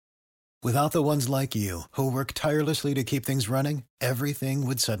Without the ones like you, who work tirelessly to keep things running, everything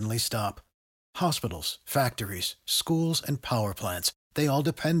would suddenly stop. Hospitals, factories, schools, and power plants, they all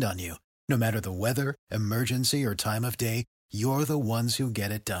depend on you. No matter the weather, emergency, or time of day, you're the ones who get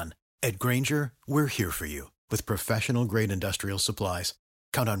it done. At Grainger, we're here for you with professional-grade industrial supplies.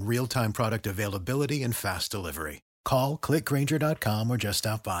 Count on real-time product availability and fast delivery. Call, click Grainger.com, or just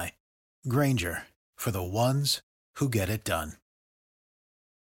stop by. Grainger, for the ones who get it done.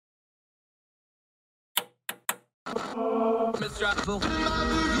 With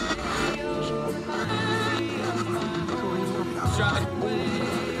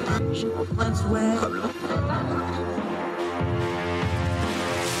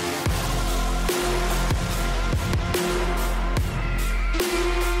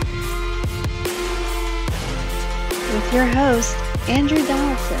your host, Andrew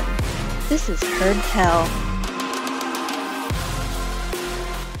Donaldson. This is Heard Tell.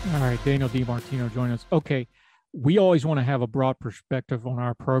 All right, Daniel DiMartino join us. Okay, we always want to have a broad perspective on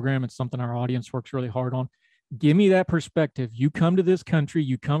our program. It's something our audience works really hard on. Give me that perspective. You come to this country,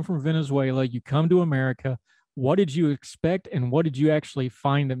 you come from Venezuela, you come to America. What did you expect, and what did you actually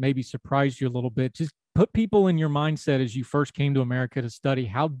find that maybe surprised you a little bit? Just put people in your mindset as you first came to America to study,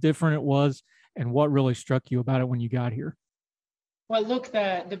 how different it was and what really struck you about it when you got here. Well, look,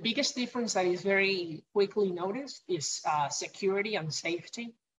 the biggest difference that is very quickly noticed is security and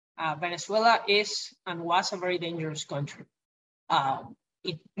safety. Venezuela is and was a very dangerous country.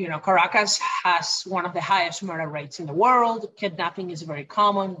 Caracas has one of the highest murder rates in the world. Kidnapping is very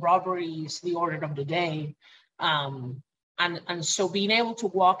common. Robbery is the order of the day. And so being able to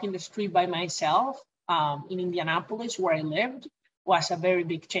walk in the street by myself in Indianapolis, where I lived, was a very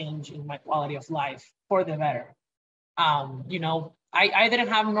big change in my quality of life for the better. I didn't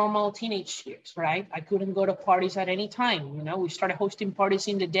have normal teenage years, right? I couldn't go to parties at any time. We started hosting parties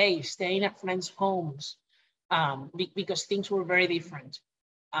in the day, staying at friends' homes, because things were very different.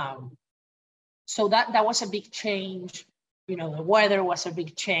 So that was a big change. The weather was a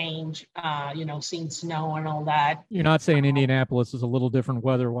big change, seeing snow and all that. You're not saying Indianapolis is a little different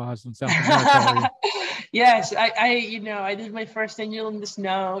weather-wise than South America? Yes, I did my first annual in the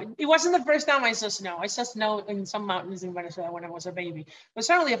snow. It wasn't the first time I saw snow. I saw snow in some mountains in Venezuela when I was a baby, but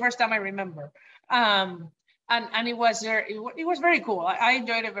certainly the first time I remember. And it was very cool. I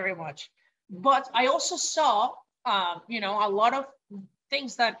enjoyed it very much. But I also saw, a lot of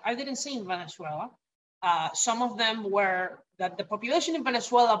things that I didn't see in Venezuela. Some of them were that the population in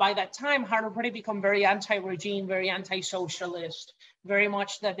Venezuela by that time had already become very anti-regime, very anti-socialist, very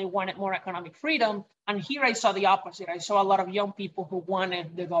much that they wanted more economic freedom. And here I saw the opposite. I saw a lot of young people who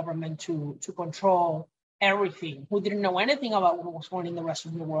wanted the government to control everything, who didn't know anything about what was going on in the rest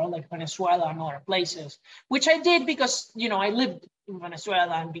of the world, like Venezuela and other places, which I did because, I lived in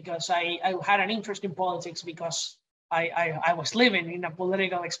Venezuela and because I had an interest in politics because I was living in a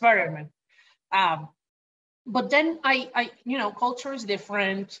political experiment. But then culture is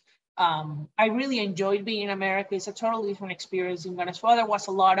different. I really enjoyed being in America. It's a totally different experience. In Venezuela, there was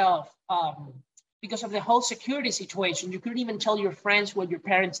a lot of, because of the whole security situation, you couldn't even tell your friends what your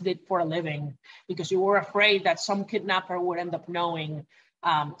parents did for a living because you were afraid that some kidnapper would end up knowing.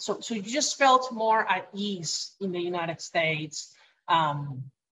 So you just felt more at ease in the United States.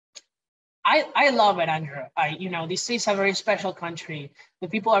 I love it, Andrew. This is a very special country. The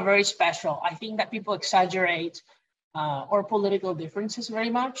people are very special. I think that people exaggerate our political differences very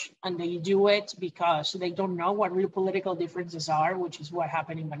much, and they do it because they don't know what real political differences are, which is what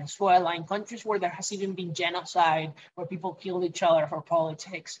happened in Venezuela, in countries where there has even been genocide, where people killed each other for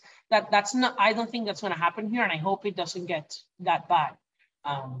politics. That's not. I don't think that's going to happen here, and I hope it doesn't get that bad.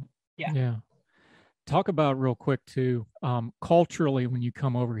 Yeah. Talk about real quick too, culturally when you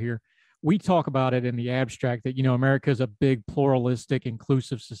come over here. We talk about it in the abstract that, America is a big pluralistic,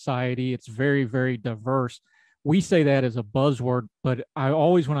 inclusive society. It's very, very diverse. We say that as a buzzword, but I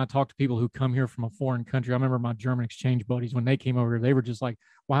always, when I talk to people who come here from a foreign country, I remember my German exchange buddies, when they came over here, they were just like,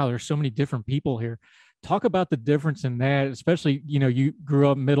 wow, there's so many different people here. Talk about the difference in that, especially, you grew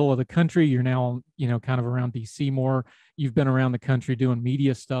up middle of the country. You're now, kind of around DC more. You've been around the country doing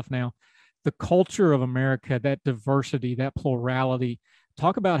media stuff now. The culture of America, that diversity, that plurality,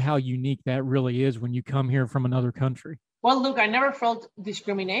 talk about how unique that really is when you come here from another country. Well, look, I never felt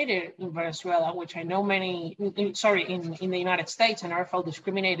discriminated in Venezuela, which I know in the United States, I never felt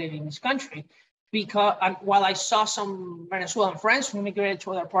discriminated in this country because while I saw some Venezuelan friends who immigrated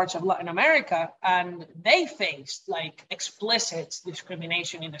to other parts of Latin America, and they faced like explicit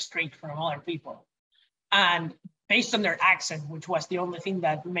discrimination in the street from other people. And based on their accent, which was the only thing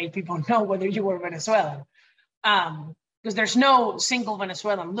that made people know whether you were Venezuelan. Because there's no single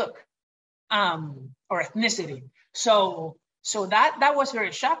Venezuelan look. or ethnicity. So that was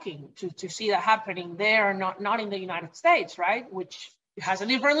very shocking to see that happening there, not in the United States, right? Which has a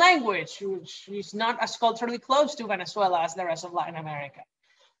different language, which is not as culturally close to Venezuela as the rest of Latin America.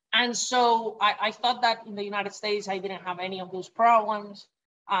 And so I thought that in the United States, I didn't have any of those problems.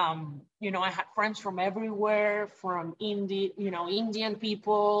 You know, I had friends from everywhere, from Indian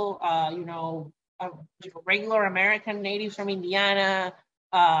people, regular American natives from Indiana,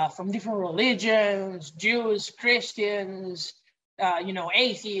 from different religions, Jews, Christians,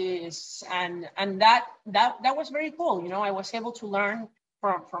 atheists, and that was very cool. You know, I was able to learn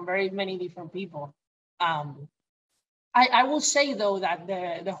from very many different people. I will say though that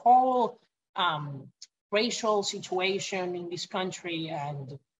the whole racial situation in this country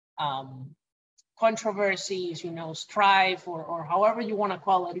and controversies, strife or however you want to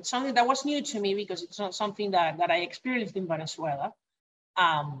call it, it's something that was new to me because it's not something that I experienced in Venezuela.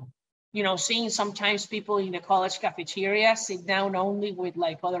 Seeing sometimes people in the college cafeteria sit down only with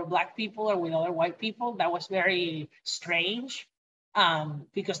like other Black people or with other white people, that was very strange.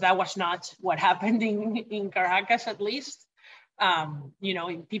 Because that was not what happened in Caracas, at least.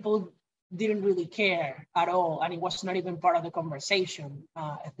 People didn't really care at all, and it was not even part of the conversation,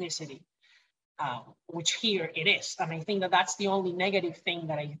 ethnicity, which here it is. And I think that that's the only negative thing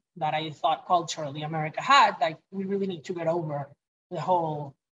that I thought culturally America had. Like, we really need to get over the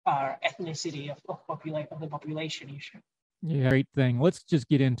whole ethnicity of the population issue. Yeah, great thing. Let's just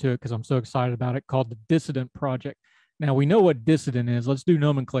get into it because I'm so excited about it, called the Dissident Project. Now, we know what dissident is. Let's do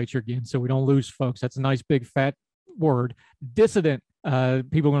nomenclature again so we don't lose folks. That's a nice big fat word. Dissident. People are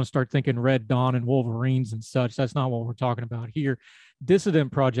going to start thinking Red Dawn and Wolverines and such. That's not what we're talking about here.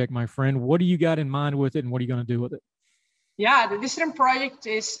 Dissident Project, my friend. What do you got in mind with it, and what are you going to do with it? Yeah, the Dissident Project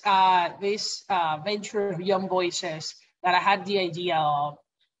is this venture of Young Voices that I had the idea of.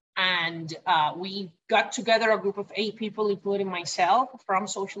 And we got together a group of 8 people, including myself, from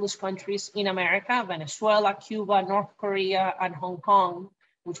socialist countries in America: Venezuela, Cuba, North Korea, and Hong Kong,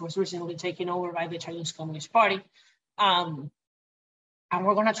 which was recently taken over by the Chinese Communist Party. And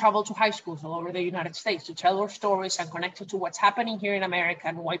we're going to travel to high schools all over the United States to tell our stories and connect it to what's happening here in America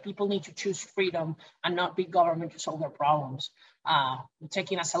and why people need to choose freedom and not big government to solve their problems.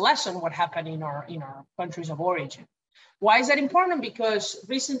 Taking as a lesson what happened in our countries of origin. Why is that important? Because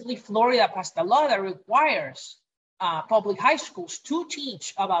recently Florida passed a law that requires public high schools to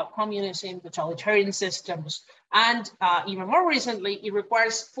teach about communism, totalitarian systems, and even more recently, it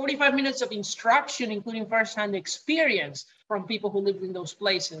requires 45 minutes of instruction, including firsthand experience from people who lived in those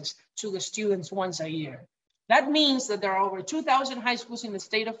places, to the students once a year. That means that there are over 2,000 high schools in the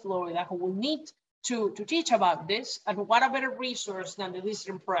state of Florida who will need to teach about this, and what a better resource than the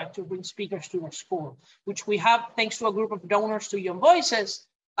Dissident Project to bring speakers to our school, which we have thanks to a group of donors to Young Voices.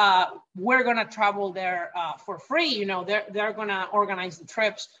 We're going to travel there for free. They're going to organize the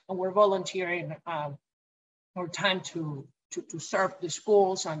trips, and we're volunteering our time to serve the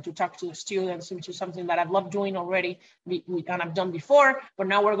schools and to talk to the students, which is something that I've loved doing already and I've done before, but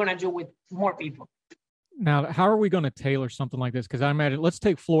now we're going to do with more people. Now, how are we going to tailor something like this? Because I imagine, let's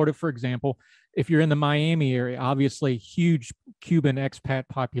take Florida, for example. If you're in the Miami area, obviously huge Cuban expat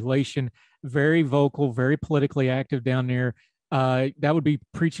population, very vocal, very politically active down there. That would be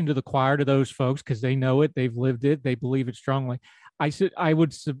preaching to the choir to those folks because they know it, they've lived it, they believe it strongly. I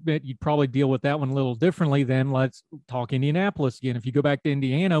would submit you'd probably deal with that one a little differently than, let's talk Indianapolis again. If you go back to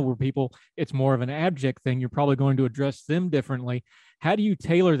Indiana, where people, it's more of an abject thing, you're probably going to address them differently. How do you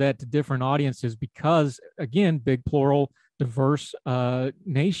tailor that to different audiences? Because again, big plural, diverse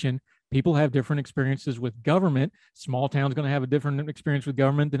nation, people have different experiences with government. Small town's going to have a different experience with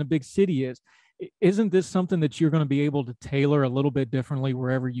government than a big city is. Isn't this something that you're going to be able to tailor a little bit differently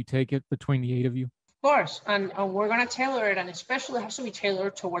wherever you take it between the 8 of you? Of course, and we're going to tailor it, and especially it has to be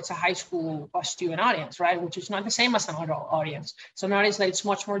tailored towards a high school student audience, right? Which is not the same as an adult audience. So an audience that it's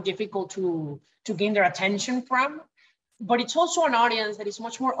much more difficult to gain their attention from, but it's also an audience that is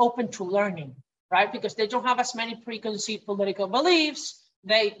much more open to learning, right? Because they don't have as many preconceived political beliefs.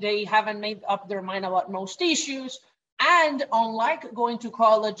 They haven't made up their mind about most issues, and unlike going to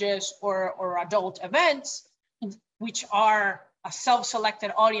colleges or adult events, which are a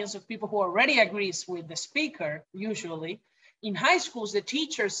self-selected audience of people who already agrees with the speaker, usually. In high schools, the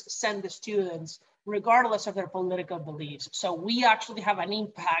teachers send the students regardless of their political beliefs. So we actually have an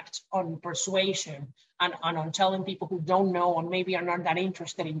impact on persuasion and on telling people who don't know or maybe are not that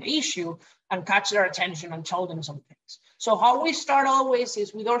interested in the issue and catch their attention and tell them some things. So how we start always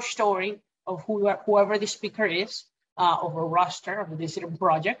is with our story of whoever the speaker is, of a roster of the Dissident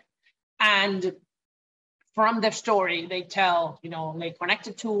Project. And from the story they tell, they connect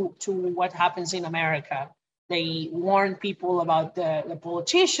it to what happens in America. They warn people about the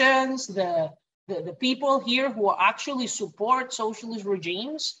politicians, the people here who actually support socialist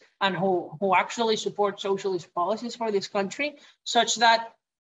regimes and who actually support socialist policies for this country, such that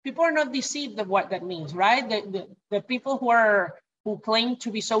people are not deceived of what that means, right? The people who claim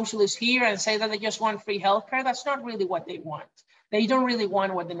to be socialists here and say that they just want free healthcare, that's not really what they want. They don't really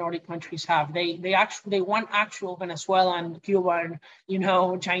want what the Nordic countries have. They want actual Venezuelan, Cuban,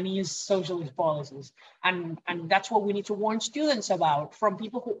 Chinese socialist policies. And that's what we need to warn students about, from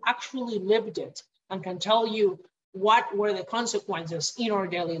people who actually lived it and can tell you what were the consequences in our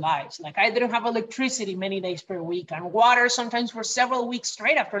daily lives. Like, I didn't have electricity many days per week, and water sometimes for several weeks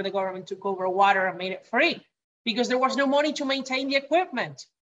straight after the government took over water and made it free, because there was no money to maintain the equipment.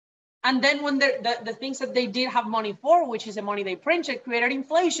 And then when the things that they did have money for, which is the money they printed, created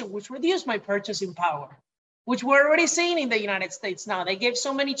inflation, which reduced my purchasing power, which we're already seeing in the United States now. They gave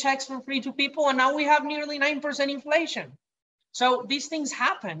so many checks for free to people, and now we have nearly 9% inflation. So these things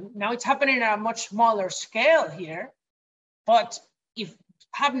happen. Now it's happening at a much smaller scale here. But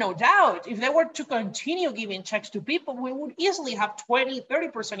have no doubt, if they were to continue giving checks to people, we would easily have 20,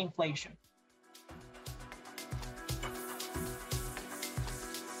 30% inflation.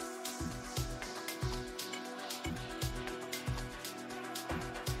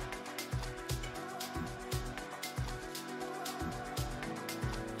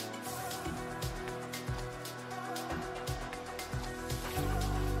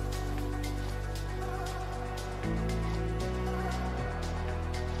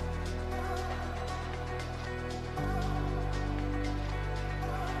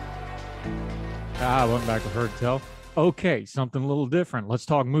 Welcome back to Heard Tell. Okay, something a little different. Let's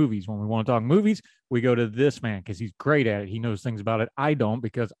talk movies. When we want to talk movies, we go to this man because he's great at it. He knows things about it. I don't,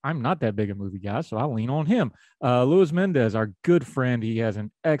 because I'm not that big a movie guy, so I'll lean on him. Luis Mendez, our good friend. He has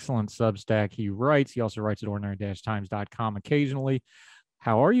an excellent Substack. He writes. He also writes at ordinary-times.com occasionally.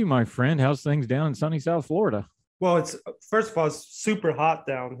 How are you, my friend? How's things down in sunny South Florida? Well, it's first of all, it's super hot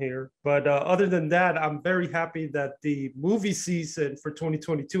down here. But other than that, I'm very happy that the movie season for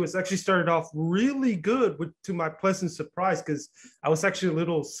 2022 has actually started off really good, to my pleasant surprise, because I was actually a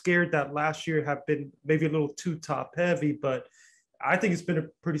little scared that last year had been maybe a little too top heavy. But I think it's been a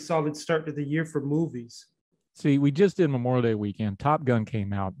pretty solid start to the year for movies. See, we just did Memorial Day weekend. Top Gun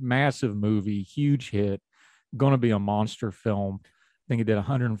came out, massive movie, huge hit, going to be a monster film. I think it did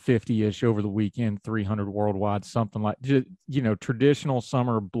 150-ish over the weekend, 300 worldwide, something like, traditional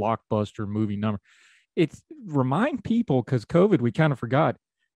summer blockbuster movie number. It's remind people, because COVID, we kind of forgot.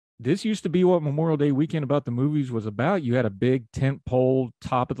 This used to be what Memorial Day weekend about the movies was about. You had a big tentpole,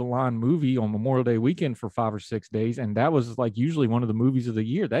 top of the line movie on Memorial Day weekend for 5 or 6 days. And that was like usually one of the movies of the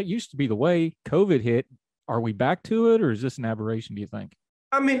year. That used to be the way. COVID hit. Are we back to it, or is this an aberration, do you think?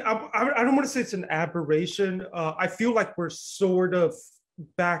 I mean, I don't want to say it's an aberration. I feel like we're sort of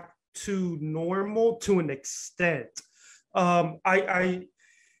back to normal to an extent.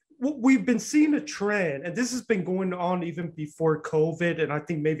 We've been seeing a trend, and this has been going on even before COVID, and I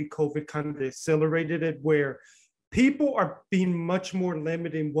think maybe COVID kind of accelerated it, where people are being much more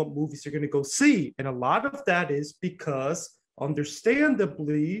limited in what movies they're going to go see. And a lot of that is because,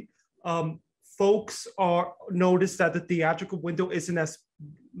 understandably, folks notice that the theatrical window isn't as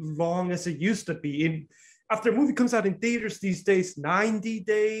long as it used to be. After a movie comes out in theaters these days, 90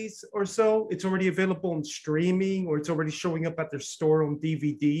 days or so, it's already available on streaming, or it's already showing up at their store on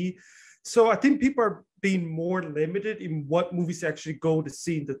DVD. So I think people are being more limited in what movies they actually go to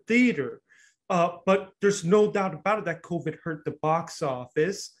see in the theater. But there's no doubt about it that COVID hurt the box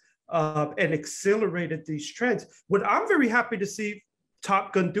office and accelerated these trends. What I'm very happy to see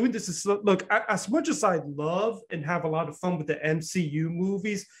Top Gun doing this is, look, as much as I love and have a lot of fun with the MCU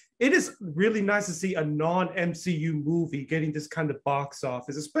movies, it is really nice to see a non-MCU movie getting this kind of box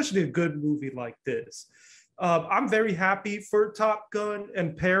office, especially a good movie like this. I'm very happy for Top Gun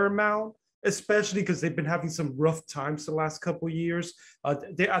and Paramount, especially because they've been having some rough times the last couple of years. I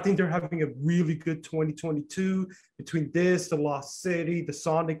think they're having a really good 2022 between this, The Lost City, the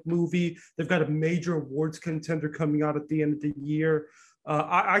Sonic movie. They've got a major awards contender coming out at the end of the year.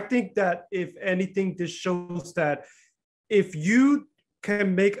 I think that if anything, this shows that if you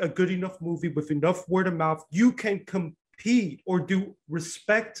can make a good enough movie with enough word of mouth, you can compete or do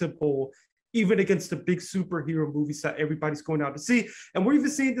respectable even against the big superhero movies that everybody's going out to see. And we're even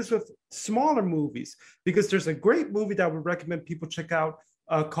seeing this with smaller movies, because there's a great movie that I would recommend people check out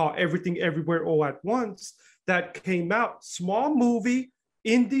called Everything Everywhere All at Once that came out. Small movie,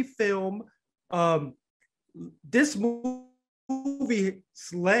 indie film. This movie's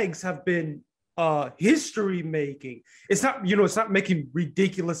legs have been history making. It's not, it's not making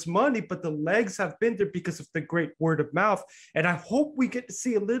ridiculous money, but the legs have been there because of the great word of mouth. And I hope we get to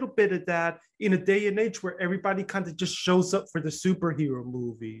see a little bit of that in a day and age where everybody kind of just shows up for the superhero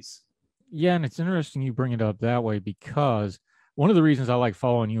movies. Yeah, and it's interesting you bring it up that way, because one of the reasons I like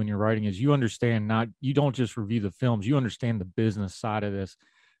following you and your writing is you understand, you don't just review the films, you understand the business side of this.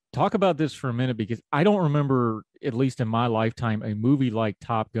 Talk about this for a minute, because I don't remember, at least in my lifetime, a movie like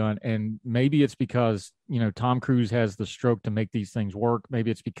Top Gun. And maybe it's because, Tom Cruise has the stroke to make these things work.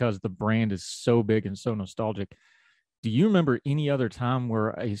 Maybe it's because the brand is so big and so nostalgic. Do you remember any other time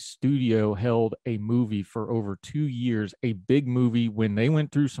where a studio held a movie for over 2 years, a big movie, when they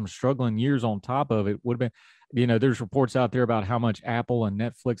went through some struggling years on top of it? Would have been, there's reports out there about how much Apple and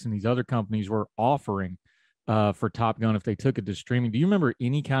Netflix and these other companies were offering for Top Gun if they took it to streaming. Do you remember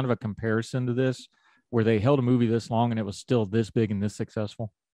any kind of a comparison to this, where they held a movie this long and it was still this big and this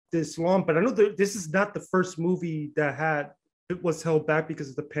successful? This long, but I know that this is not the first movie that was held back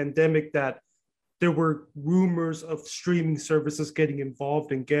because of the pandemic, that there were rumors of streaming services getting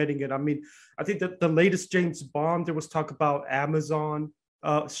involved and getting it. I mean, I think that the latest James Bond, there was talk about Amazon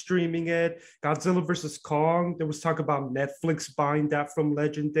streaming it. Godzilla versus Kong, there was talk about Netflix buying that from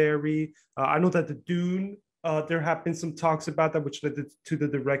Legendary. I know that the Dune, there have been some talks about that, which led to the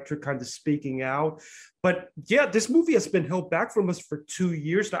director kind of speaking out. But yeah, this movie has been held back from us for 2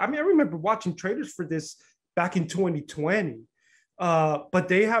 years now. I mean, I remember watching trailers for this back in 2020. But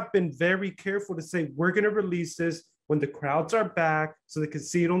they have been very careful to say, we're going to release this when the crowds are back so they can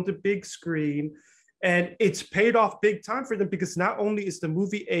see it on the big screen. And it's paid off big time for them, because not only is the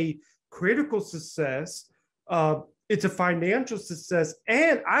movie a critical success, it's a financial success.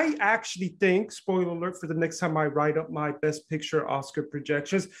 And I actually think, spoiler alert for the next time I write up my Best Picture Oscar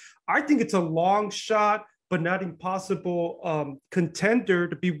projections, I think it's a long shot, but not impossible contender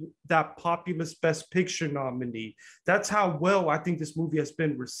to be that populist Best Picture nominee. That's how well I think this movie has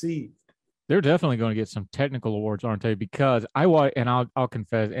been received. They're definitely going to get some technical awards, aren't they? Because I'll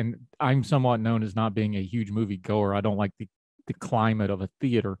confess, and I'm somewhat known as not being a huge movie goer. I don't like the climate of a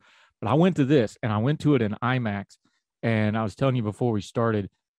theater, but I went to this, and I went to it in IMAX. And I was telling you before we started,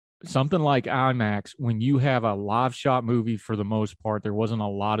 something like IMAX, when you have a live shot movie, for the most part, there wasn't a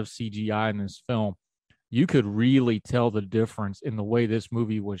lot of CGI in this film. You could really tell the difference in the way this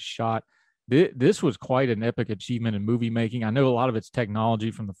movie was shot. This was quite an epic achievement in movie making. I know a lot of it's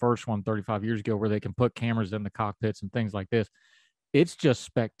technology from the first one 35 years ago, where they can put cameras in the cockpits and things like this. It's just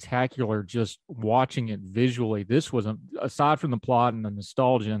spectacular just watching it visually. This was, aside from the plot and the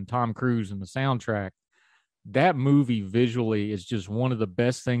nostalgia and Tom Cruise and the soundtrack, that movie visually is just one of the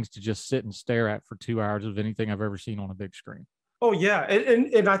best things to just sit and stare at for 2 hours of anything I've ever seen on a big screen. Oh, yeah.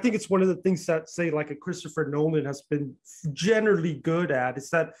 And I think it's one of the things that, say, like a Christopher Nolan has been generally good at, is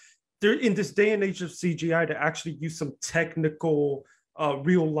that they're in this day and age of CGI to actually use some technical,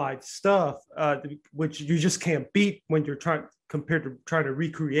 real life stuff, which you just can't beat when you're trying to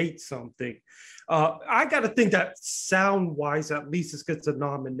recreate something. I got to think that sound wise, at least this gets a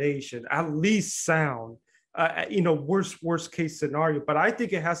nomination, at least sound, worst case scenario. But I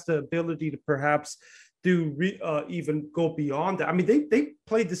think it has the ability to perhaps even go beyond that. I mean, they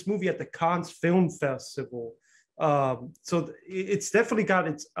played this movie at the Cannes Film Festival. So it's definitely got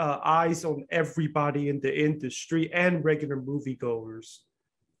its eyes on everybody in the industry and regular moviegoers.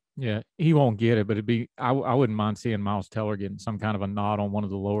 Yeah, he won't get it, but I wouldn't mind seeing Miles Teller getting some kind of a nod on one of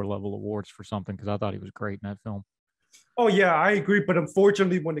the lower level awards for something, because I thought he was great in that film. Oh yeah, I agree. But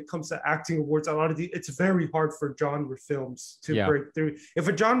unfortunately, when it comes to acting awards, it's very hard for genre films to break through. If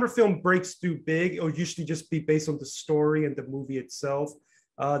a genre film breaks through big, it'll usually just be based on the story and the movie itself.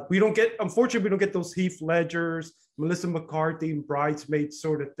 Unfortunately, we don't get those Heath Ledgers, Melissa McCarthy, and Bridesmaids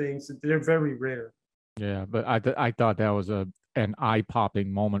sort of things. They're very rare. Yeah, but I thought that was an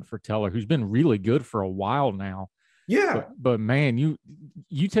eye-popping moment for Teller, who's been really good for a while now. Yeah. But man,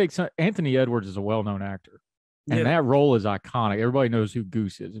 you take Anthony Edwards is a well-known actor. And that role is iconic. Everybody knows who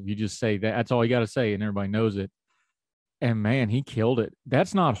Goose is. If you just say that, that's all you got to say, and everybody knows it. And man, he killed it.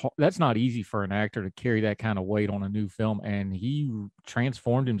 That's not easy for an actor to carry that kind of weight on a new film. And he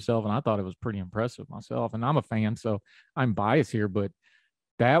transformed himself, and I thought it was pretty impressive myself. And I'm a fan, so I'm biased here, but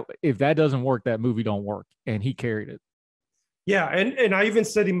if that doesn't work, that movie don't work. And he carried it. Yeah, and I even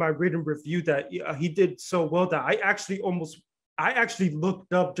said in my written review that he did so well that I actually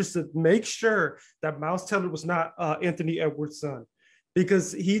looked up just to make sure that Miles Teller was not Anthony Edwards' son,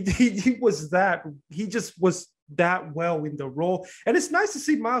 because he just was that well in the role. And it's nice to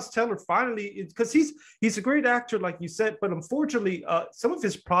see Miles Teller finally, because he's a great actor, like you said, but unfortunately, some of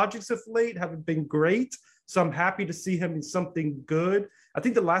his projects of late haven't been great. So I'm happy to see him in something good. I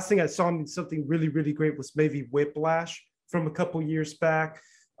think the last thing I saw him in something really, really great was maybe Whiplash from a couple years back.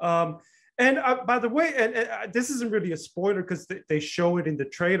 And by the way, and this isn't really a spoiler because they show it in the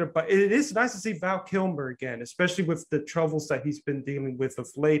trailer, but it is nice to see Val Kilmer again, especially with the troubles that he's been dealing with of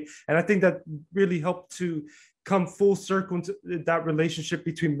late. And I think that really helped to come full circle into that relationship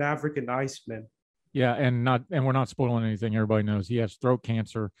between Maverick and Iceman. Yeah, and we're not spoiling anything. Everybody knows he has throat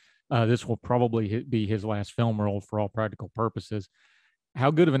cancer. This will probably be his last film role for all practical purposes. How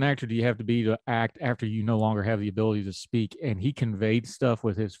good of an actor do you have to be to act after you no longer have the ability to speak? And he conveyed stuff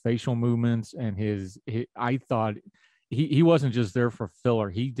with his facial movements and I thought he wasn't just there for filler.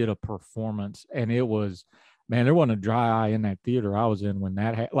 He did a performance, and it was, man, there wasn't a dry eye in that theater I was in when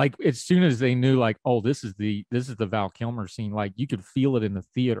that like, as soon as they knew, like, oh, this is the Val Kilmer scene, like you could feel it in the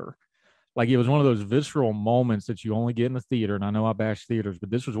theater. Like it was one of those visceral moments that you only get in the theater. And I know I bash theaters, but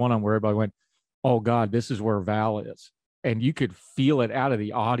this was one on where everybody went, oh God, this is where Val is. And you could feel it out of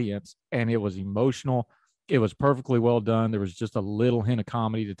the audience, and it was emotional. It was perfectly well done. There was just a little hint of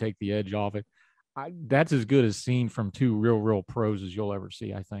comedy to take the edge off it. That's as good as seen from two real pros as you'll ever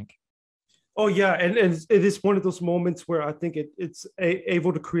see, I think. Oh yeah, and it is one of those moments where I think it's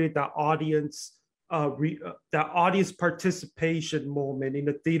able to create that audience participation moment in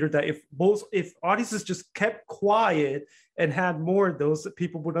the theater, that if audiences just kept quiet and had more of those, that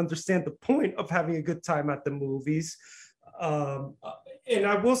people would understand the point of having a good time at the movies. And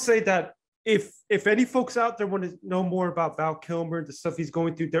I will say that if any folks out there want to know more about Val Kilmer, the stuff he's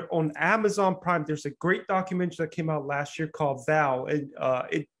going through, they're on Amazon Prime. There's a great documentary that came out last year called Val, and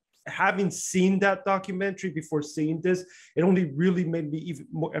having seen that documentary before seeing this, it only really made me even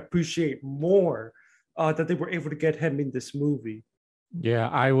more appreciate more that they were able to get him in this movie.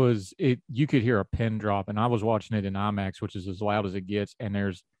 Yeah, you could hear a pin drop, and I was watching it in IMAX, which is as loud as it gets. And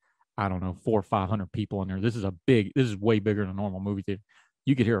there's, I don't know, 400 or 500 people in there. This is way bigger than a normal movie theater.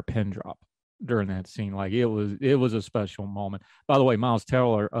 You could hear a pin drop during that scene. Like it was a special moment. By the way, Miles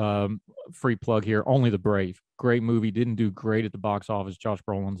Teller, free plug here, Only the Brave. Great movie. Didn't do great at the box office. Josh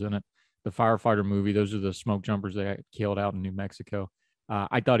Brolin's in it. The firefighter movie. Those are the smoke jumpers that killed out in New Mexico.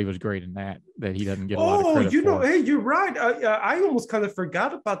 I thought he was great in that he doesn't get a lot of credit for. Hey, you're right. I almost kind of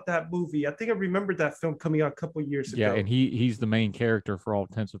forgot about that movie. I think I remembered that film coming out a couple of years ago. Yeah, and he's the main character for all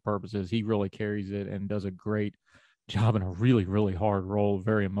intents and purposes. He really carries it and does a great job in a really hard role,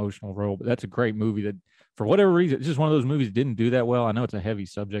 very emotional role. But that's a great movie that, for whatever reason, it's just one of those movies that didn't do that well. I know it's a heavy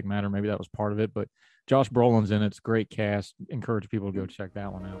subject matter. Maybe that was part of it, but Josh Brolin's in it. It's a great cast. Encourage people to go check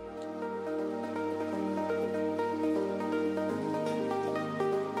that one out.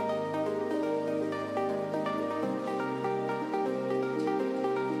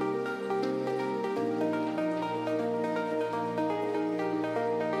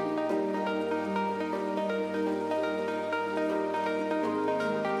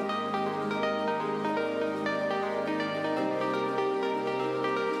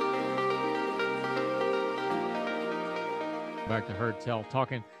 Back to Heard Tell,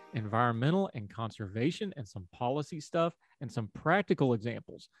 talking environmental and conservation and some policy stuff and some practical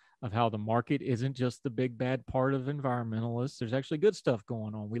examples of how the market isn't just the big bad part of environmentalists. There's actually good stuff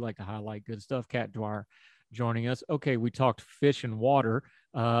going on. We like to highlight good stuff. Kat Dwyer joining us. Okay, we talked fish and water.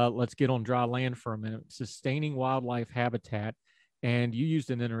 Let's get on dry land for a minute. Sustaining wildlife habitat. And you used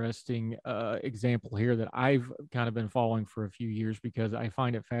an interesting example here that I've kind of been following for a few years because I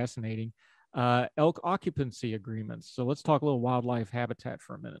find it fascinating. Elk occupancy agreements. So let's talk a little wildlife habitat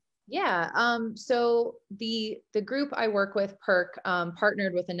for a minute. Yeah. So the group I work with, PERC,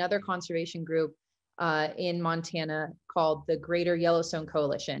 partnered with another conservation group in Montana called the Greater Yellowstone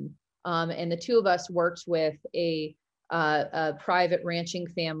Coalition. And the two of us worked with a private ranching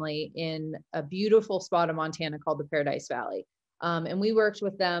family in a beautiful spot of Montana called the Paradise Valley. And we worked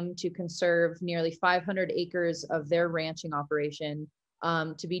with them to conserve nearly 500 acres of their ranching operation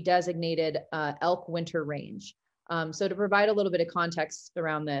to be designated elk winter range. So to provide a little bit of context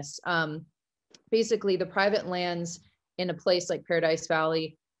around this, basically the private lands in a place like Paradise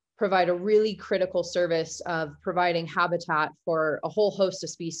Valley provide a really critical service of providing habitat for a whole host of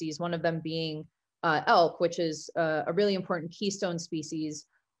species, one of them being elk, which is a really important keystone species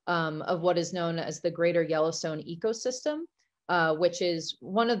of what is known as the Greater Yellowstone ecosystem, which is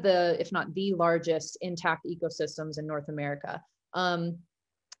one of the, if not the largest intact ecosystems in North America.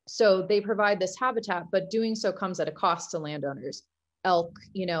 So they provide this habitat, but doing so comes at a cost to landowners. Elk,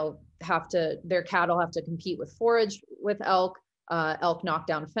 their cattle have to compete with forage with elk. Elk knock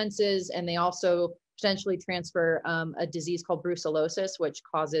down fences, and they also potentially transfer a disease called brucellosis, which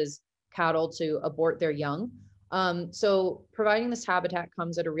causes cattle to abort their young. So providing this habitat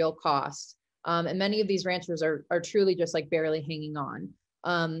comes at a real cost. And many of these ranchers are truly just like barely hanging on.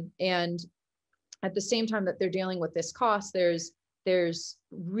 And at the same time that they're dealing with this cost, there's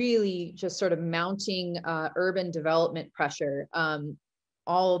really just sort of mounting urban development pressure.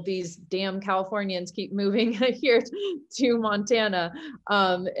 All of these damn Californians keep moving here to Montana,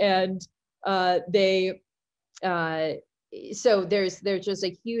 and so there's just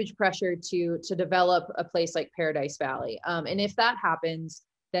a huge pressure to develop a place like Paradise Valley. And if that happens,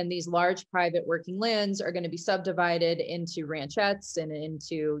 then these large private working lands are going to be subdivided into ranchettes and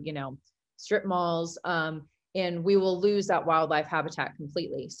into, you know, strip malls, and we will lose that wildlife habitat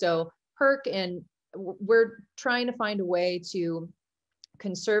completely. So we're trying to find a way to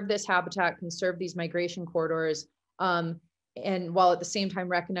conserve this habitat, conserve these migration corridors, and while at the same time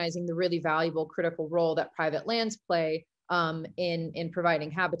recognizing the really valuable critical role that private lands play in providing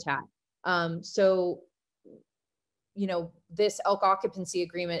habitat. So, you know, this elk occupancy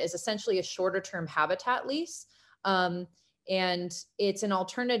agreement is essentially a shorter term habitat lease. And it's an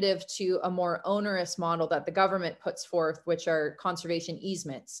alternative to a more onerous model that the government puts forth, which are conservation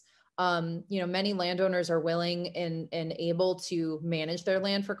easements. You know, many landowners are willing and able to manage their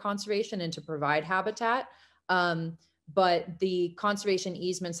land for conservation and to provide habitat. But the conservation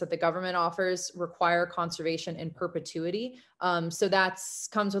easements that the government offers require conservation in perpetuity. So that's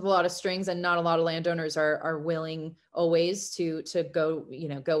comes with a lot of strings, and not a lot of landowners are willing always to go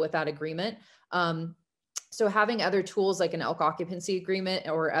with that agreement. So having other tools like an elk occupancy agreement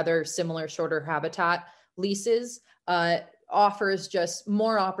or other similar shorter habitat leases offers just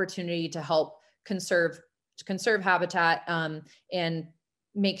more opportunity to help conserve habitat and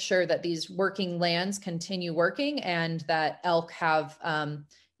make sure that these working lands continue working and that elk have,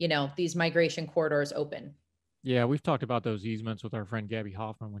 these migration corridors open. Yeah, we've talked about those easements with our friend Gabby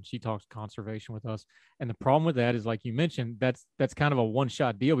Hoffman when she talks conservation with us. And the problem with that is, like you mentioned, that's kind of a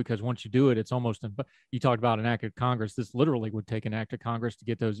one-shot deal, because once you do it, it's almost, you talked about an act of Congress. This literally would take an act of Congress to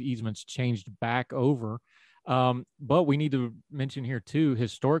get those easements changed back over. But we need to mention here too,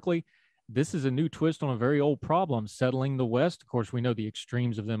 historically, this is a new twist on a very old problem, settling the West. Of course, we know the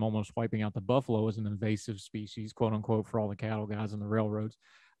extremes of them almost wiping out the buffalo as an invasive species, quote unquote, for all the cattle guys and the railroads.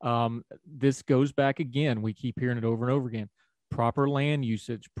 This goes back again. We keep hearing it over and over again. Proper land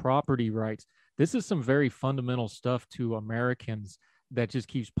usage, property rights. This is some very fundamental stuff to Americans that just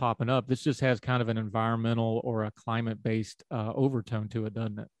keeps popping up. This just has kind of an environmental or a climate-based overtone to it,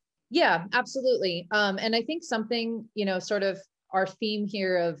 doesn't it? Yeah, absolutely. And I think something, sort of our theme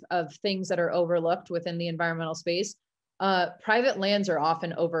here of things that are overlooked within the environmental space, private lands are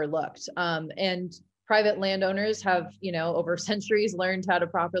often overlooked. And private landowners have, over centuries learned how to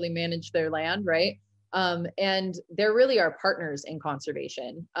properly manage their land, right? And they're really our partners in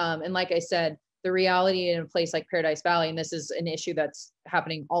conservation. And like I said, the reality in a place like Paradise Valley, and this is an issue that's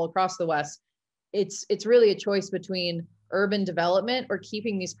happening all across the West, it's really a choice between urban development or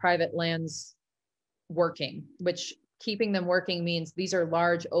keeping these private lands working, which keeping them working means these are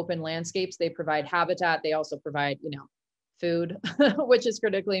large open landscapes. They provide habitat. They also provide, food, which is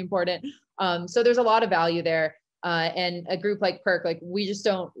critically important. So there's a lot of value there. And a group like PERC,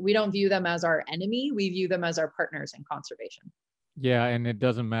 we don't view them as our enemy. We view them as our partners in conservation. Yeah. And it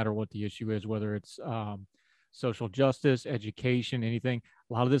doesn't matter what the issue is, whether it's social justice, education, anything.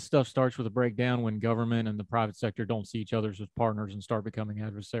 A lot of this stuff starts with a breakdown when government and the private sector don't see each other as partners and start becoming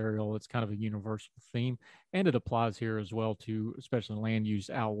adversarial. It's kind of a universal theme, and it applies here as well to especially land use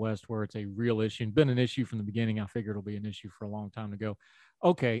out west, where it's a real issue and been an issue from the beginning. I figure it'll be an issue for a long time to go.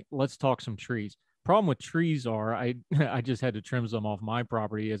 Okay, let's talk some trees. Problem with trees are, I just had to trim some off my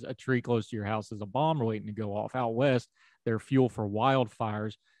property. Is a tree close to your house is a bomb waiting to go off. Out west, they're fuel for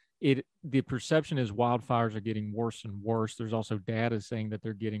wildfires. The perception is wildfires are getting worse and worse. There's also data saying that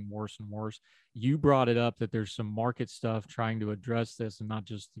they're getting worse and worse. You brought it up that there's some market stuff trying to address this and not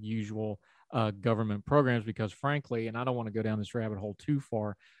just the usual government programs, because frankly, and I don't want to go down this rabbit hole too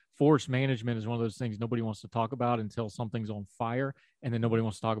far, forest management is one of those things nobody wants to talk about until something's on fire, and then nobody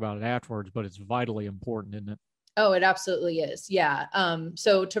wants to talk about it afterwards, but it's vitally important, isn't it? Oh, it absolutely is. Yeah.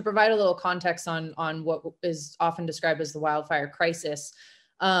 So to provide a little context on what is often described as the wildfire crisis,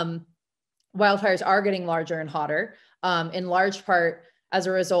 wildfires are getting larger and hotter, in large part as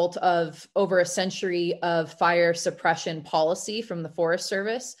a result of over a century of fire suppression policy from the Forest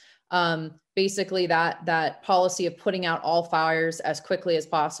Service. Basically, that policy of putting out all fires as quickly as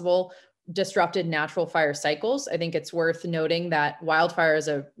possible disrupted natural fire cycles. I think it's worth noting that wildfire is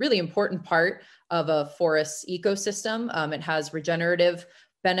a really important part of a forest ecosystem. It has regenerative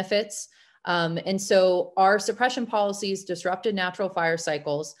benefits. And so our suppression policies disrupted natural fire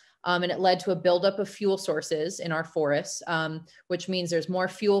cycles, and it led to a buildup of fuel sources in our forests, which means there's more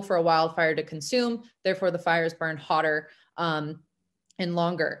fuel for a wildfire to consume. Therefore, the fires burn hotter. and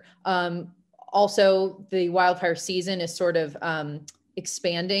longer. Also, the wildfire season is sort of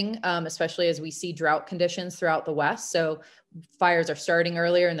expanding, especially as we see drought conditions throughout the West. So fires are starting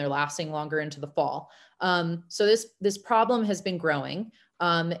earlier and they're lasting longer into the fall. So this problem has been growing,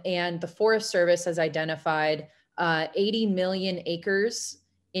 and the Forest Service has identified 80 million acres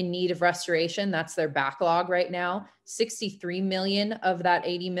in need of restoration. That's their backlog right now. 63 million of that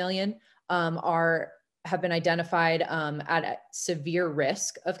 80 million have been identified at severe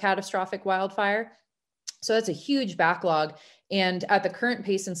risk of catastrophic wildfire. So that's a huge backlog. And at the current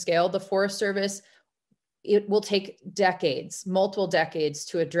pace and scale, the Forest Service, it will take decades, multiple decades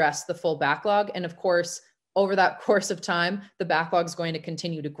to address the full backlog. And of course, over that course of time, the backlog is going to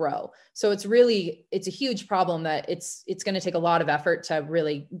continue to grow. So it's a huge problem that it's going to take a lot of effort to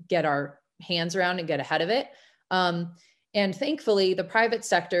really get our hands around and get ahead of it. And thankfully, the private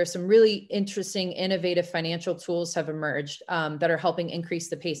sector, some really interesting, innovative financial tools have emerged that are helping increase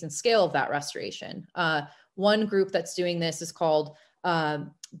the pace and scale of that restoration. One group that's doing this is called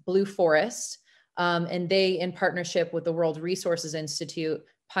Blue Forest, and they, in partnership with the World Resources Institute,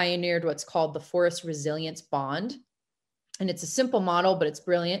 pioneered what's called the Forest Resilience Bond. And it's a simple model, but it's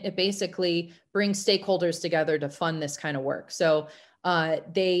brilliant. It basically brings stakeholders together to fund this kind of work. So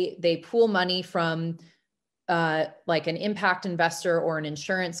they pool money from like an impact investor or an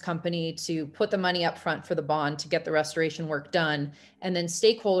insurance company to put the money up front for the bond to get the restoration work done. And then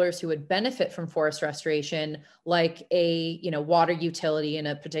stakeholders who would benefit from forest restoration, like a water utility in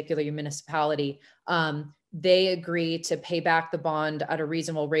a particular municipality, they agree to pay back the bond at a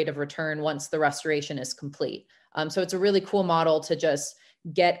reasonable rate of return once the restoration is complete. So it's a really cool model to just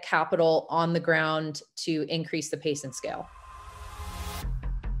get capital on the ground to increase the pace and scale.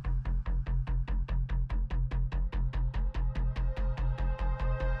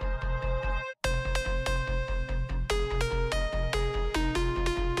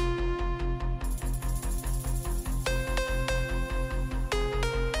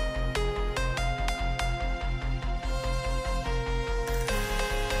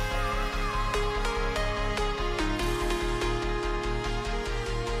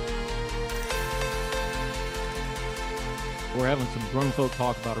 We're having some grown folk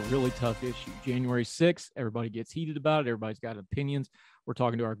talk about a really tough issue. January 6th, everybody gets heated about it. Everybody's got opinions. We're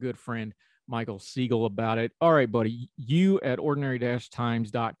talking to our good friend, Michael Siegel, about it. All right, buddy, you at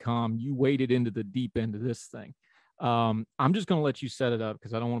ordinary-times.com, you waded into the deep end of this thing. I'm just going to let you set it up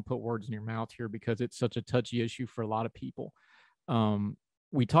because I don't want to put words in your mouth here because it's such a touchy issue for a lot of people.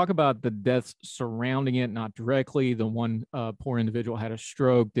 We talk about the deaths surrounding it, not directly. The one poor individual had a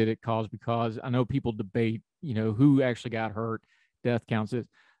stroke. Did it cause because? I know people debate, who actually got hurt, death counts.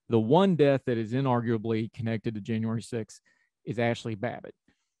 The one death that is inarguably connected to January 6th is Ashley Babbitt.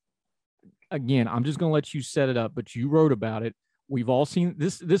 Again, I'm just going to let you set it up, but you wrote about it. We've all seen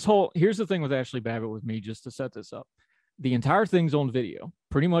this whole, here's the thing with Ashley Babbitt with me, just to set this up. The entire thing's on video,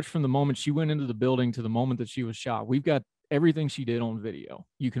 pretty much from the moment she went into the building to the moment that she was shot. We've got everything she did on video.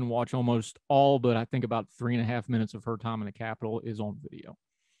 You can watch almost all, but I think about 3.5 minutes of her time in the Capitol is on video.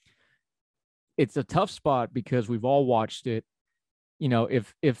 It's a tough spot because we've all watched it.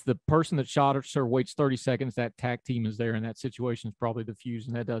 If the person that shot her waits 30 seconds, that TAC team is there and that situation is probably diffused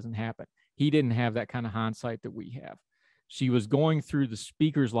and that doesn't happen. He didn't have that kind of hindsight that we have. She was going through the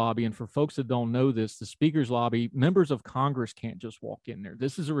speaker's lobby. And for folks that don't know this, the speaker's lobby, members of Congress can't just walk in there.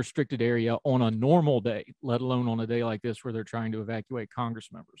 This is a restricted area on a normal day, let alone on a day like this where they're trying to evacuate Congress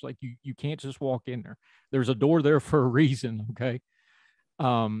members. Like you can't just walk in there. There's a door there for a reason, okay?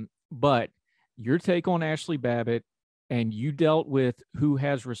 But your take on Ashley Babbitt, and you dealt with who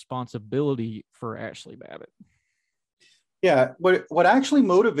has responsibility for Ashley Babbitt. Yeah, what actually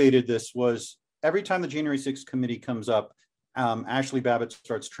motivated this was every time the January 6th committee comes up, Ashley Babbitt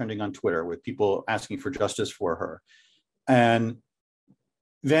starts trending on Twitter with people asking for justice for her. And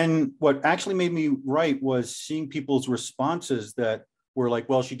then what actually made me write was seeing people's responses that were like,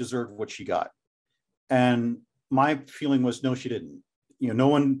 well, she deserved what she got. And my feeling was, no, she didn't.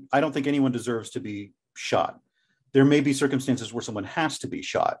 I don't think anyone deserves to be shot. There may be circumstances where someone has to be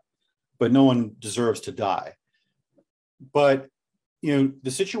shot, but no one deserves to die. But the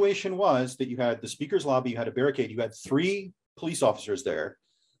situation was that you had the speaker's lobby, you had a barricade, you had 3 police officers there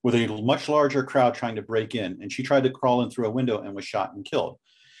with a much larger crowd trying to break in. And she tried to crawl in through a window and was shot and killed.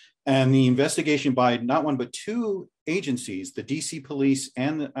 And the investigation by not one, but 2 agencies, the DC police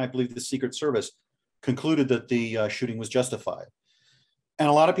and I believe the Secret Service, concluded that the shooting was justified. And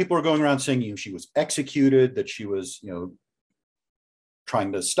a lot of people are going around saying, she was executed, that she was,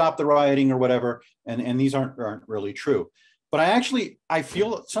 trying to stop the rioting or whatever. And these aren't really true. But I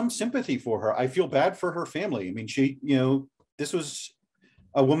feel some sympathy for her. I feel bad for her family. I mean, this was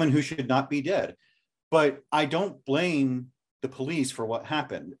a woman who should not be dead. But I don't blame the police for what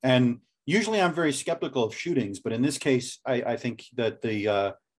happened. And usually I'm very skeptical of shootings, but in this case, I think that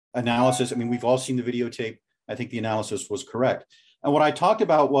the analysis, I mean, we've all seen the videotape. I think the analysis was correct. And what I talked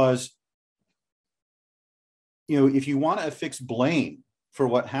about was, if you want to affix blame for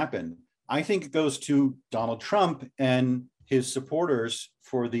what happened, I think it goes to Donald Trump and his supporters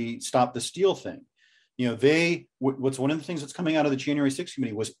for the Stop the Steal thing. What's one of the things that's coming out of the January 6th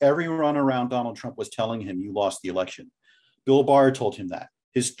committee was everyone around Donald Trump was telling him, you lost the election. Bill Barr told him that.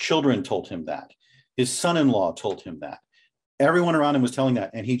 His children told him that. His son-in-law told him that. Everyone around him was telling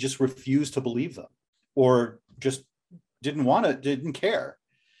that, and he just refused to believe them, or just didn't care.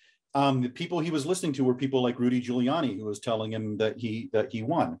 The people he was listening to were people like Rudy Giuliani, who was telling him that he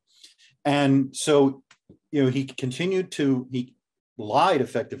won. And so, he lied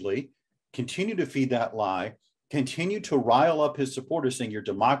effectively, continued to feed that lie, continued to rile up his supporters, saying your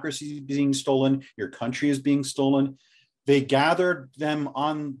democracy is being stolen, your country is being stolen. They gathered them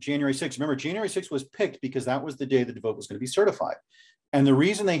on January 6th. Remember, January 6th was picked because that was the day that the vote was going to be certified. And the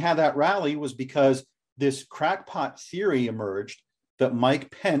reason they had that rally was because this crackpot theory emerged that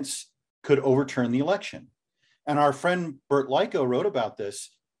Mike Pence could overturn the election. And our friend Bert Lyko wrote about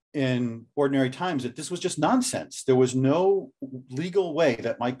this in Ordinary Times, that this was just nonsense. There was no legal way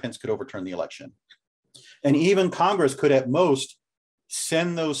that Mike Pence could overturn the election. And even Congress could at most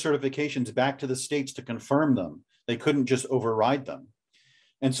send those certifications back to the states to confirm them. They couldn't just override them.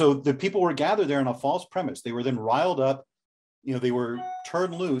 And so the people were gathered there on a false premise. They were then riled up, they were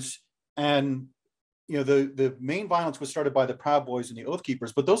turned loose. And, the main violence was started by the Proud Boys and the Oath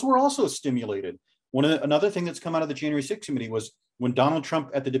Keepers, but those were also stimulated. Another thing that's come out of the January 6th committee was when Donald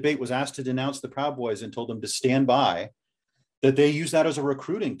Trump at the debate was asked to denounce the Proud Boys and told them to stand by, that they used that as a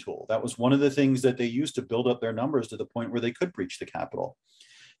recruiting tool. That was one of the things that they used to build up their numbers to the point where they could breach the Capitol.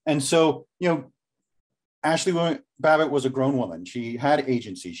 And so, Ashley Babbitt was a grown woman. She had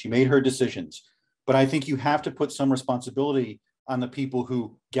agency. She made her decisions. But I think you have to put some responsibility on the people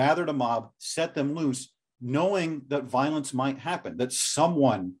who gathered a mob, set them loose, knowing that violence might happen, that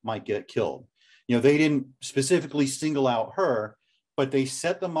someone might get killed. They didn't specifically single out her, but they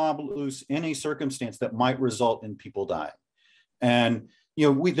set the mob loose in a circumstance that might result in people dying. And,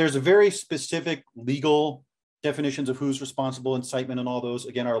 there's a very specific legal definitions of who's responsible, incitement and all those.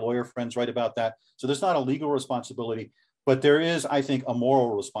 Again, our lawyer friends write about that. So there's not a legal responsibility, but there is, I think, a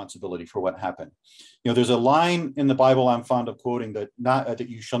moral responsibility for what happened. There's a line in the Bible I'm fond of quoting that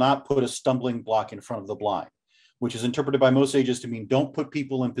you shall not put a stumbling block in front of the blind, which is interpreted by most sages to mean don't put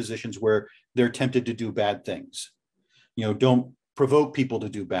people in positions where they're tempted to do bad things. Don't provoke people to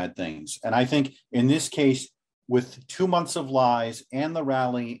do bad things. And I think in this case, with 2 months of lies and the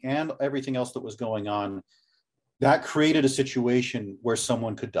rally and everything else that was going on, that created a situation where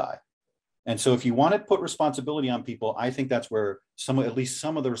someone could die. And so if you want to put responsibility on people, I think that's where at least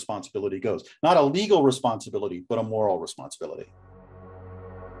some of the responsibility goes. Not a legal responsibility, but a moral responsibility.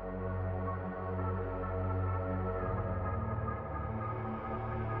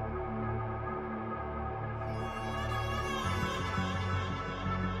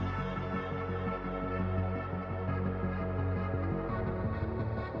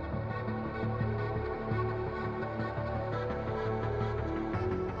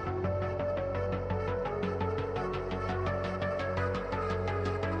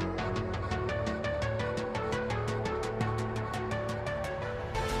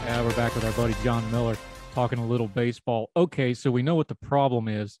 We're back with our buddy John Miller talking a little baseball. Okay, so we know what the problem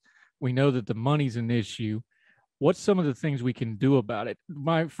is. We know that the money's an issue. What's some of the things we can do about it?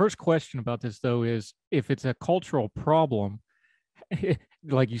 My first question about this, though, is if it's a cultural problem,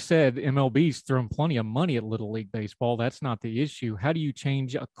 like you said, MLB's thrown plenty of money at Little League Baseball. That's not the issue. How do you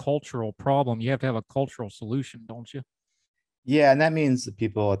change a cultural problem? You have to have a cultural solution, don't you? Yeah, and that means the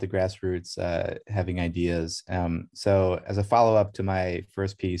people at the grassroots having ideas. So as a follow-up to my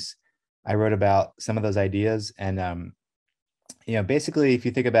first piece, I wrote about some of those ideas. And, basically, if you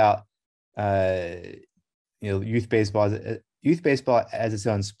think about, youth baseball as its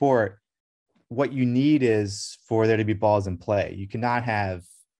own sport, what you need is for there to be balls in play. You cannot have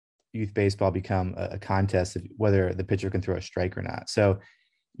youth baseball become a contest of whether the pitcher can throw a strike or not. So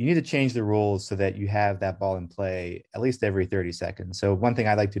you need to change the rules so that you have that ball in play at least every 30 seconds. So one thing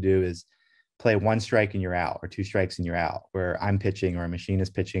I like to do is play 1 strike and you're out, or 2 strikes and you're out, where I'm pitching or a machine is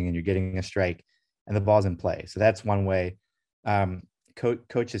pitching and you're getting a strike and the ball's in play. So that's one way.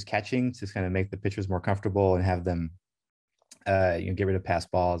 Coach is catching to kind of make the pitchers more comfortable and have them get rid of pass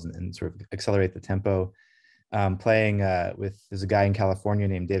balls and sort of accelerate the tempo. Playing there's a guy in California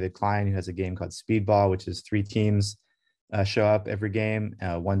named David Klein who has a game called Speedball, which is 3 teams show up every game.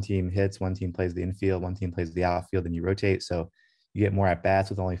 One team hits, one team plays the infield, one team plays the outfield, and you rotate. So you get more at bats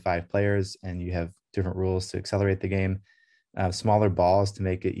with only 5 players, and you have different rules to accelerate the game. Smaller balls to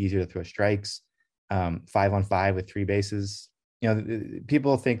make it easier to throw strikes. 5-on-5 with 3 bases.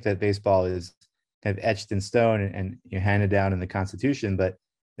 People think that baseball is kind of etched in stone and handed down in the Constitution, but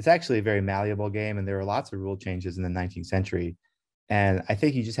it's actually a very malleable game, and there are lots of rule changes in the 19th century. And I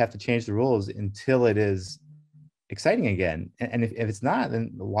think you just have to change the rules until it is exciting again. And if it's not,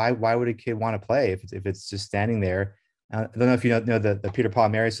 then why would a kid want to play if it's just standing there? I don't know if you know the Peter Paul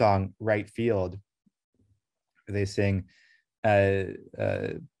and Mary song "Right Field," where they sing,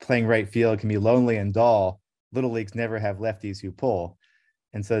 "Playing right field can be lonely and dull. Little leagues never have lefties who pull."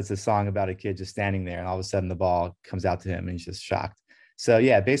 And so it's a song about a kid just standing there, and all of a sudden the ball comes out to him, and he's just shocked. So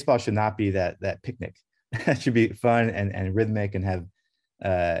yeah, baseball should not be that picnic. It should be fun and rhythmic and have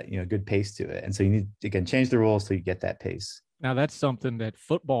good pace to it. And so you need to, again, change the rules so you get that pace. Now that's something that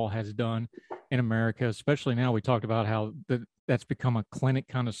football has done in America, especially now. We talked about how that's become a clinic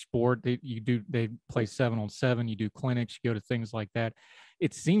kind of sport. They play 7-on-7. You do clinics, you go to things like that.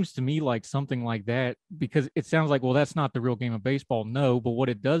 It seems to me like something like that, because it sounds like, well, that's not the real game of baseball. No, but what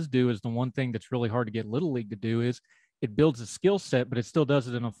it does do is the one thing that's really hard to get Little League to do is it builds a skill set, but it still does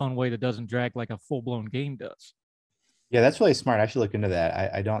it in a fun way that doesn't drag like a full-blown game does. Yeah, that's really smart. I should look into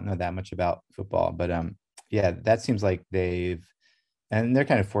that. I don't know that much about football, but yeah, that seems like they're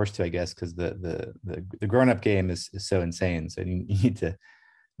kind of forced to, I guess, because the grown-up game is so insane. So you need to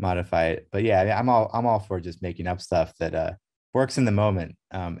modify it. But yeah, I'm all for just making up stuff that works in the moment,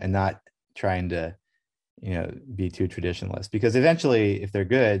 and not trying to be too traditionalist, because eventually if they're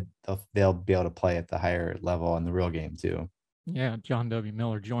good, they'll be able to play at the higher level in the real game too. Yeah, John W.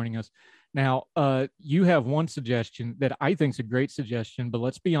 Miller joining us. Now, you have one suggestion that I think is a great suggestion, but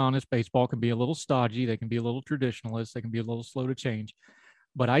let's be honest, baseball can be a little stodgy. They can be a little traditionalist. They can be a little slow to change.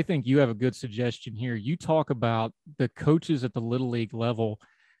 But I think you have a good suggestion here. You talk about the coaches at the Little League level.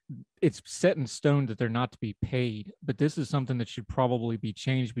 It's set in stone that they're not to be paid, but this is something that should probably be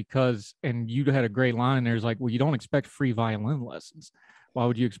changed because, and you had a great line in there, is like, well, you don't expect free violin lessons. Why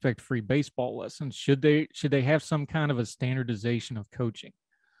would you expect free baseball lessons? Should they have some kind of a standardization of coaching?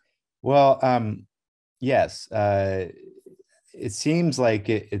 Well, yes. It seems like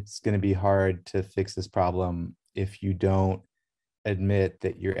it's going to be hard to fix this problem if you don't admit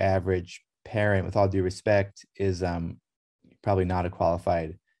that your average parent, with all due respect, is probably not a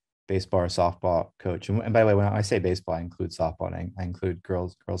qualified baseball or softball coach. And by the way, when I say baseball, I include softball and I include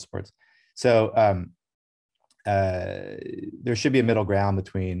girls sports. So there should be a middle ground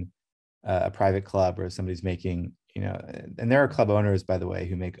between a private club or somebody's making, and there are club owners, by the way,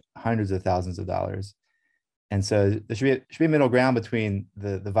 who make hundreds of thousands of dollars. And so there should be a middle ground between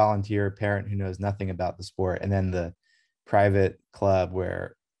the volunteer parent who knows nothing about the sport and then the private club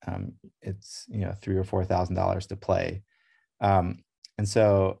where it's $3,000 or $4,000 to play. And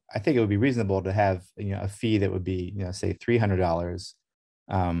so I think it would be reasonable to have a fee that would be say $300,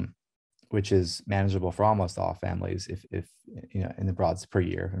 which is manageable for almost all families if in the broad per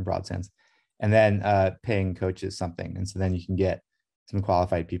year in broad sense, and then paying coaches something. And so then you can get some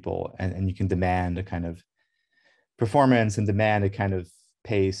qualified people and you can demand a kind of performance and demand a kind of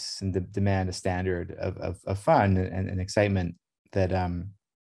pace and demand a standard of fun and excitement that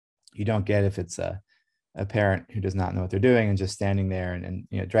you don't get if it's a parent who does not know what they're doing and just standing there. And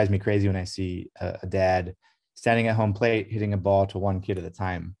it drives me crazy when I see a dad standing at home plate, hitting a ball to one kid at a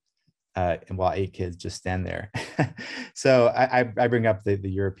time, and while 8 kids just stand there. So I bring up the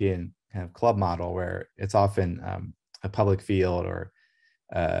European kind of club model where it's often a public field or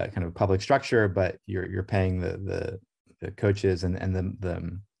kind of a public structure, but you're paying the coaches and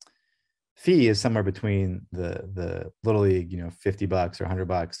the fee is somewhere between the Little League, $50 or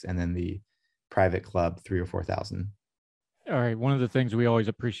 $100, and then the private club $3,000 or $4,000. All right. One of the things we always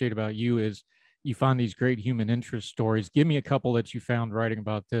appreciate about you is you find these great human interest stories. Give me a couple that you found writing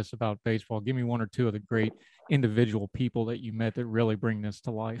about baseball. Give me 1 or 2 of the great individual people that you met that really bring this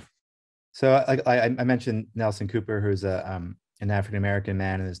to life. So I mentioned Nelson Cooper, who's an African-American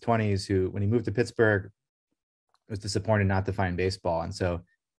man in his 20s who, when he moved to Pittsburgh, was disappointed not to find baseball. And so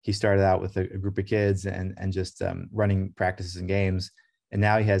he started out with a group of kids and just running practices and games. And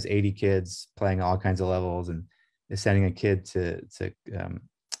now he has 80 kids playing all kinds of levels and is sending a kid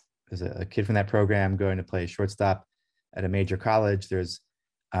there's a kid from that program going to play shortstop at a major college. There's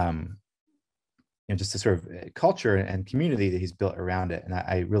just a sort of culture and community that he's built around it. And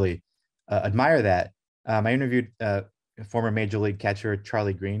I really admire that. I interviewed former Major League catcher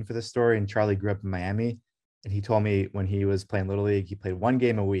Charlie Green for this story, and Charlie grew up in Miami. And he told me when he was playing Little League, he played 1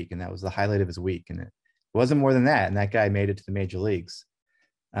 game a week, and that was the highlight of his week. And wasn't more than that. And that guy made it to the major leagues.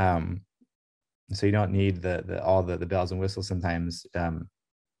 So you don't need all the bells and whistles sometimes.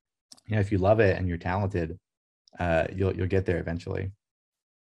 If you love it and you're talented, you'll get there eventually.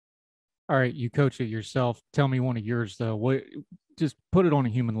 All right, you coach it yourself. Tell me one of yours though. Just put it on a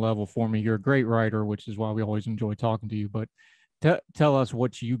human level for me. You're a great writer, which is why we always enjoy talking to you. But tell us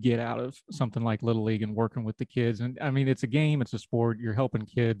what you get out of something like Little League and working with the kids. And I mean, it's a game, it's a sport. You're helping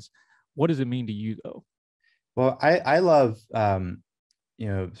kids. What does it mean to you though? Well, I love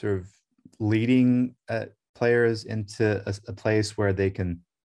sort of leading players into a place where they can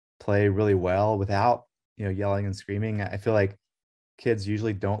play really well without yelling and screaming. I feel like kids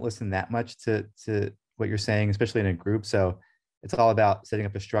usually don't listen that much to what you're saying, especially in a group. So it's all about setting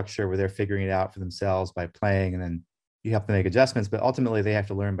up a structure where they're figuring it out for themselves by playing, and then you have to make adjustments, but ultimately they have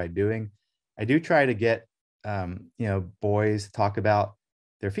to learn by doing. I do try to get boys to talk about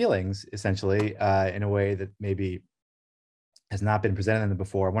their feelings essentially in a way that maybe has not been presented to them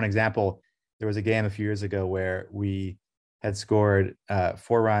before. One example, there was a game a few years ago where we had scored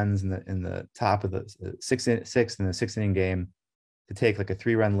 4 runs in the top of the sixth in the 6th inning game to take like a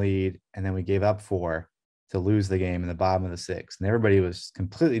 3-run lead, and then we gave up 4 to lose the game in the bottom of the 6th, and everybody was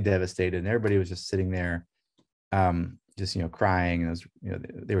completely devastated, and everybody was just sitting there, just crying. And it was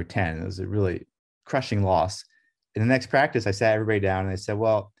they were 10. It was a really crushing loss. In the next practice, I sat everybody down and I said,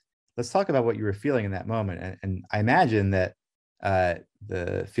 "Well, let's talk about what you were feeling in that moment." And I imagine that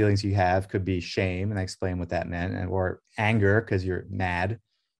the feelings you have could be shame, and I explained what that meant, or anger because you're mad,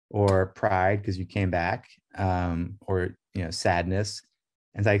 or pride because you came back, or sadness.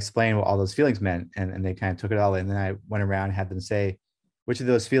 And I explained what all those feelings meant, and they kind of took it all in. And then I went around and had them say which of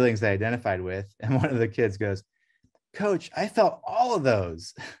those feelings they identified with. And one of the kids goes, "Coach, I felt all of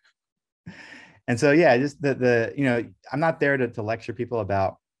those." And so, yeah, just I'm not there to lecture people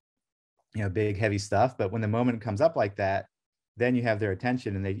about, big, heavy stuff. But when the moment comes up like that, then you have their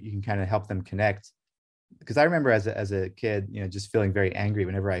attention, and you can kind of help them connect. Because I remember as a kid, just feeling very angry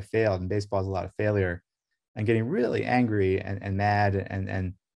whenever I failed, and baseball is a lot of failure, and getting really angry and mad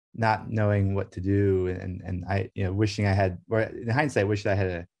and not knowing what to do. And I, wishing I had, or in hindsight, wish I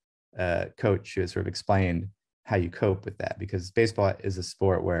had a coach who had sort of explained how you cope with that, because baseball is a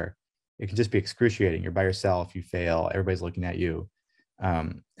sport where it can just be excruciating. You're by yourself, you fail, everybody's looking at you.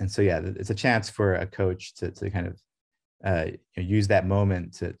 And so, yeah, it's a chance for a coach to kind of use that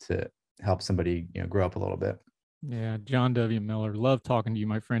moment to help somebody, grow up a little bit. Yeah. John W. Miller, love talking to you,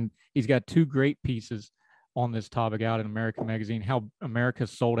 my friend. He's got 2 great pieces on this topic out in America Magazine. How America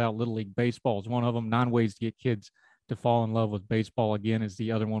sold out Little League baseball is one of them. 9 ways to get kids to fall in love with baseball again is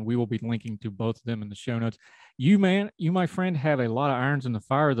the other one. We will be linking to both of them in the show notes. You, my friend, have a lot of irons in the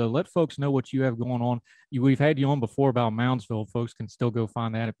fire, though. Let folks know what you have going on. We've had you on before about Moundsville. Folks can still go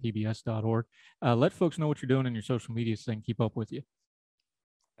find that at pbs.org. Let folks know what you're doing in your social media so they can keep up with you.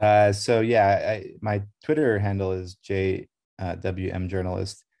 So yeah, my Twitter handle is JWM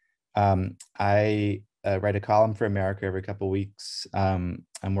Journalist. I write a column for America every couple of weeks. I'm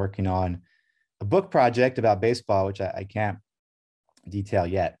working on a book project about baseball, which I can't detail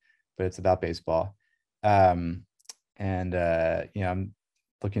yet, but it's about baseball. I'm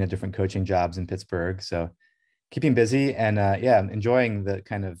looking at different coaching jobs in Pittsburgh. So keeping busy and I'm enjoying the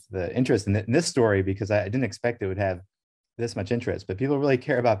kind of the interest in this story, because I didn't expect it would have this much interest, but people really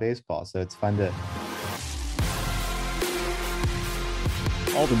care about baseball. So it's fun to.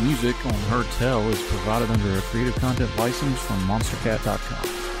 All the music on Heard Tell is provided under a Creative Content license from monstercat.com.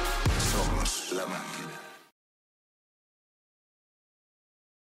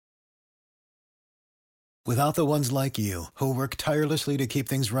 Without the ones like you, who work tirelessly to keep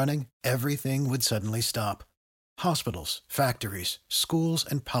things running, everything would suddenly stop. Hospitals, factories, schools,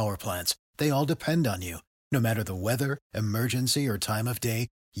 and power plants, they all depend on you. No matter the weather, emergency, or time of day,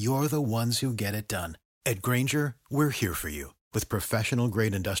 you're the ones who get it done. At Grainger, we're here for you with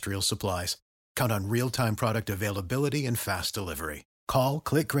professional-grade industrial supplies. Count on real-time product availability and fast delivery. Call,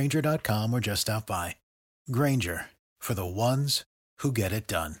 click Grainger.com, or just stop by. Grainger, for the ones who get it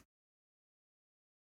done.